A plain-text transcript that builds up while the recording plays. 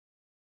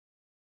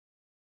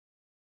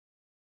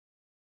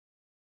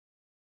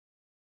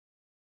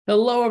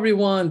Hello,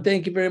 everyone.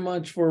 Thank you very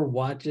much for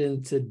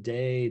watching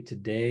today.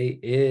 Today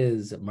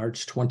is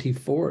March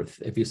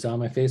 24th. If you saw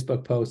my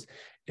Facebook post,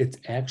 it's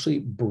actually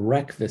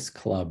Breakfast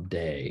Club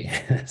Day.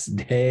 This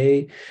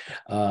day,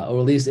 or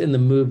at least in the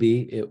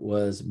movie, it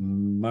was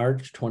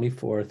March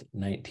 24th,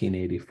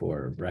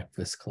 1984.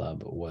 Breakfast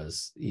Club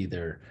was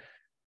either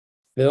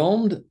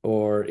filmed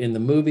or in the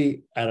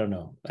movie. I don't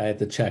know. I have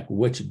to check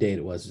which date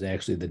it was. It was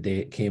actually the day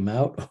it came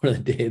out or the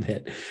day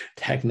that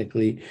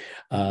technically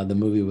the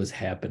movie was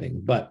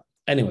happening. But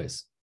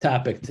anyways,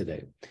 topic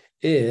today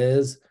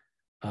is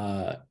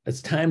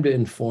it's time to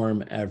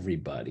inform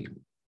everybody.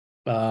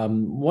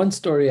 One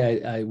story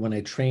I when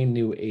I train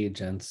new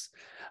agents,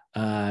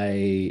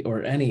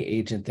 or any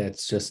agent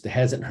that's just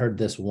hasn't heard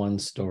this one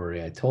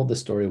story. I told the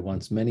story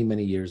once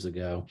many years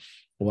ago.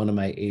 One of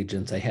my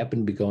agents, I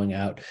happened to be going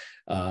out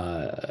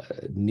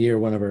near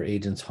one of our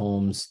agents'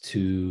 homes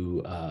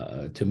to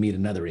meet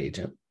another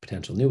agent,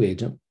 potential new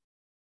agent,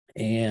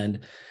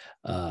 and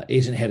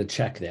agent had a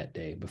check that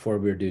day before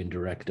we were doing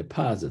direct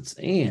deposits.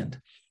 And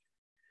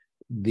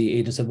the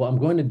agent said, well, I'm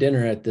going to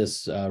dinner at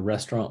this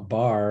restaurant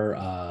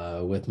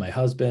bar with my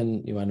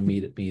husband. You want to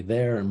meet me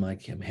there? I'm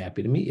like, I'm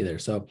happy to meet you there.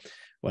 So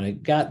when I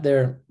got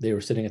there, they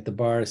were sitting at the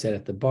bar. I sat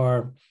at the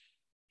bar,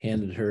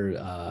 handed her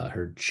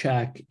her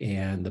check,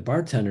 and the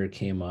bartender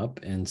came up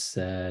and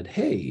said,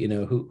 hey,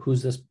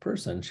 who's this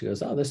person? She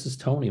goes, oh, this is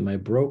Tony, my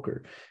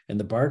broker. And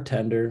the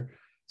bartender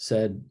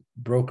said,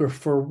 broker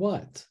for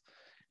what?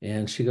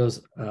 And she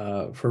goes,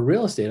 for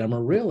real estate. I'm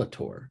a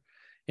realtor.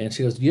 And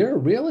she goes, you're a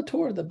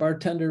realtor? The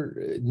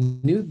bartender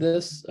knew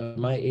this,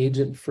 my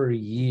agent, for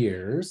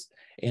years,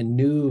 and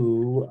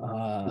knew,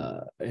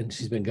 and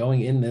she's been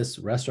going in this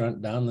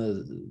restaurant down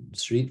the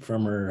street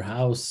from her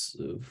house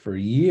for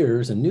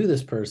years and knew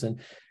this person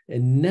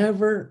and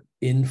never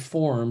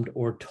informed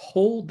or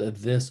told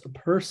this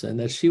person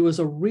that she was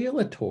a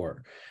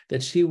realtor,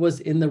 that she was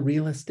in the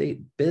real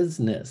estate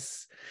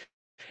business.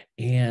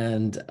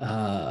 And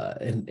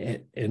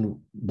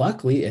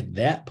luckily at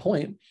that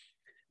point,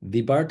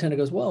 the bartender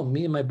goes, well,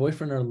 me and my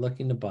boyfriend are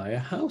looking to buy a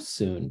house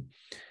soon.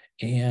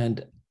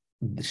 And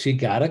she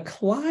got a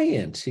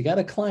client. She got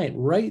a client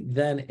right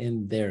then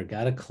and there,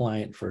 got a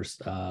client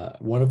first.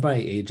 One of my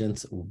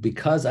agents,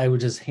 because I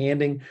was just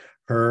handing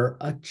her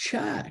a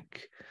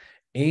check.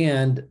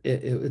 And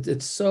it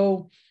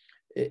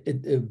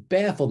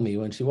baffled me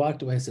when she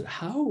walked away. I said,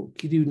 how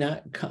do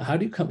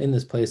you come in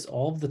this place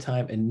all the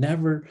time and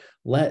never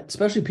let,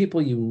 especially people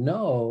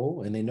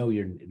and they know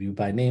you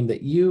by name,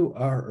 that you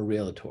are a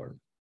realtor?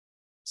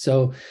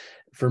 So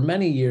for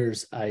many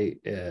years,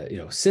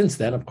 since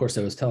then, of course,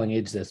 I was telling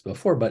agents this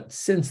before, but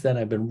since then,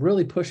 I've been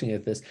really pushing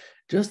at this.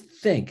 Just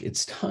think,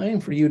 it's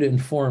time for you to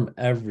inform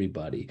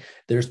everybody.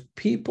 There's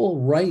people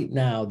right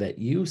now that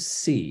you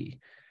see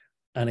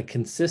on a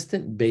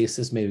consistent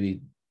basis,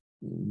 maybe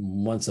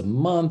once a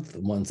month,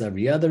 once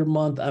every other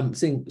month. I'm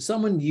seeing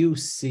someone you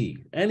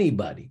see,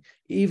 anybody,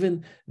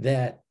 even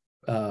that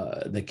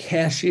the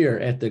cashier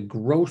at the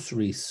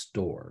grocery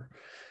store.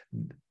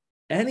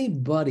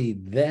 Anybody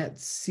that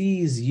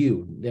sees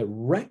you, that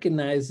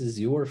recognizes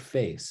your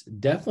face,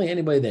 definitely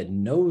anybody that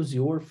knows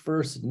your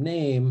first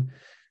name,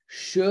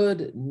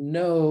 should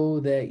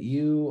know that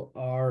you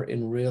are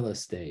in real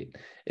estate.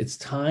 It's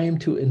time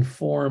to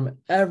inform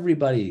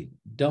everybody.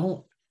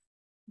 Don't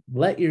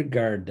let your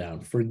guard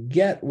down.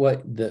 Forget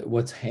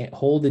what's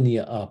holding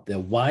you up, that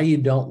why you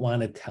don't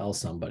want to tell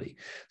somebody.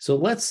 So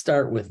let's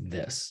start with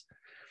this.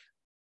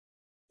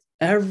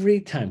 Every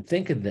time,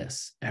 think of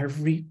this,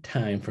 every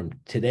time from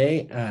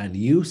today on,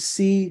 you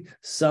see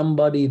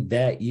somebody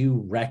that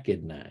you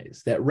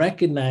recognize, that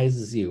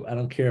recognizes you. I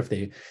don't care if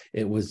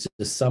it was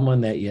just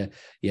someone that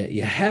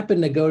you happen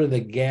to go to the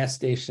gas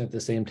station at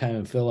the same time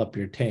and fill up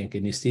your tank,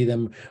 and you see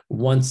them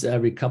once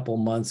every couple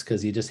months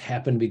because you just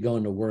happen to be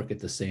going to work at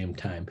the same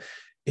time.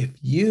 If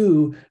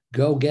you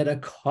go get a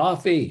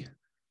coffee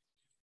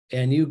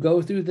and you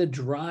go through the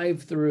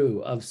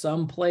drive-through of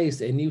some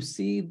place and you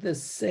see the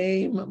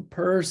same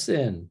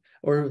person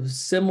or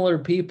similar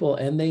people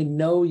and they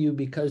know you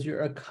because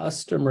you're a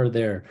customer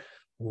there,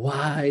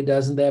 why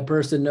doesn't that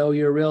person know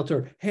you're a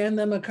realtor? Hand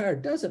them a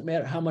card. Doesn't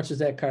matter how much does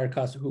that card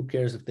cost. Who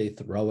cares if they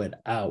throw it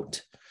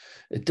out?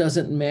 It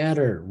doesn't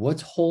matter.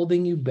 What's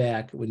holding you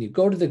back when you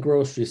go to the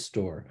grocery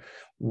store?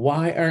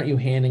 Why aren't you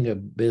handing a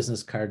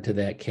business card to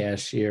that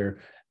cashier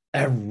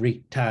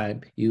every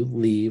time you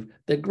leave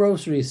the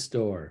grocery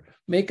store?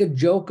 Make a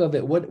joke of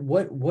it.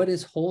 What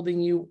is holding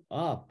you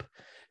up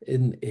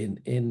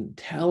in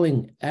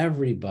telling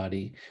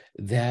everybody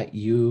that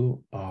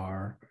you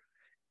are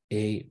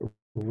a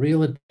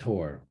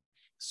realtor,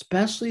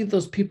 especially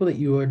those people that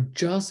you are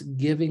just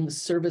giving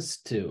service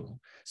to,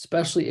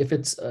 especially if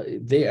it's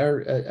they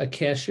are a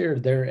cashier,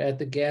 they're at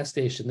the gas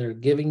station, they're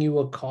giving you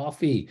a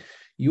coffee,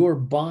 you're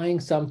buying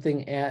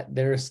something at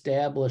their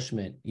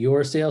establishment,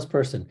 you're a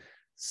salesperson.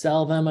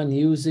 Sell them on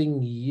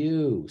using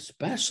you,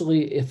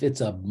 especially if it's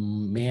a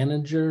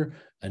manager,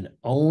 an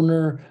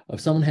owner,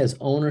 if someone has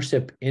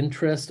ownership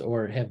interest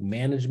or have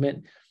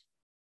management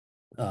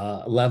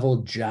level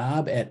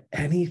job at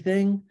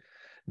anything.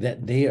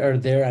 that they are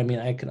there. I mean,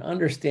 I can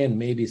understand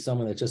maybe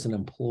someone that's just an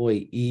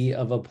employee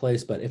of a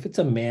place, but if it's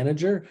a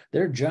manager,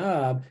 their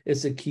job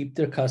is to keep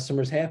their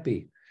customers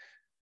happy.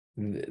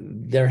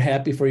 They're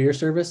happy for your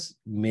service.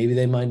 Maybe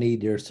they might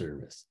need your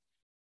service.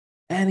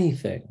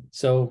 Anything.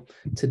 So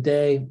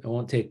today, I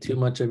won't take too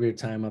much of your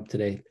time up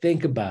today.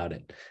 Think about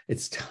it.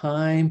 It's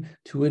time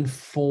to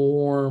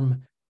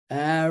inform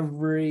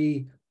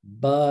everybody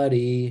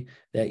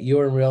that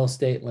you're in real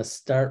estate. Let's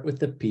start with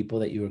the people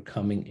that you are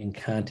coming in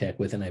contact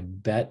with. And I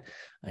bet,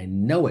 I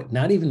know it,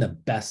 not even the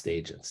best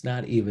agents,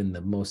 not even the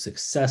most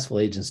successful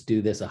agents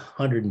do this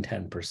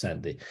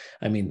 110%.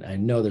 I mean, I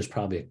know there's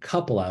probably a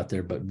couple out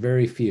there, but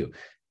very few.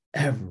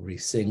 Every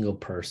single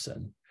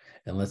person.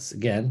 And let's,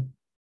 again,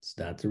 it's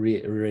not to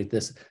reiterate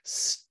this,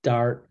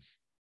 start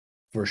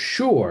for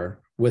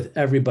sure with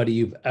everybody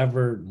you've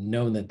ever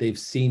known that they've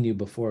seen you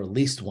before at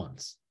least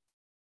once.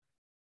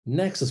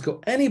 Next, let's go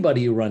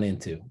anybody you run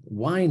into.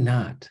 Why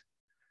not?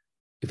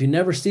 If you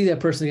never see that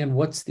person again,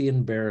 what's the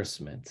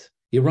embarrassment?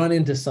 You run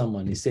into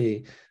someone, you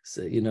say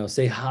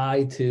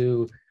hi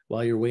to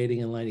while you're waiting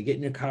in line. You get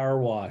in your car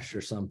wash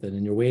or something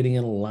and you're waiting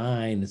in a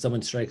line and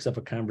someone strikes up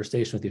a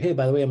conversation with you. Hey,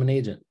 by the way, I'm an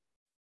agent.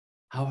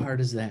 How hard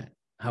is that?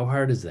 How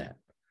hard is that?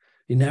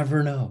 You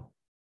never know.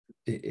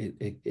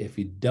 If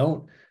you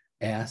don't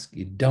ask,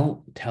 you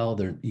don't tell,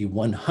 you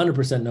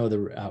 100% know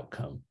the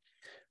outcome.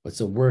 What's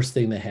the worst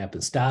thing that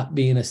happens? Stop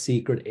being a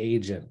secret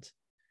agent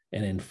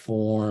and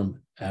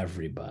inform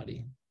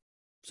everybody.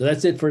 So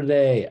that's it for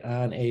today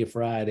on a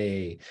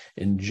Friday.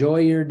 Enjoy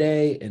your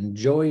day,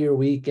 enjoy your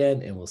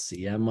weekend, and we'll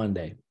see you on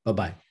Monday.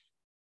 Bye-bye.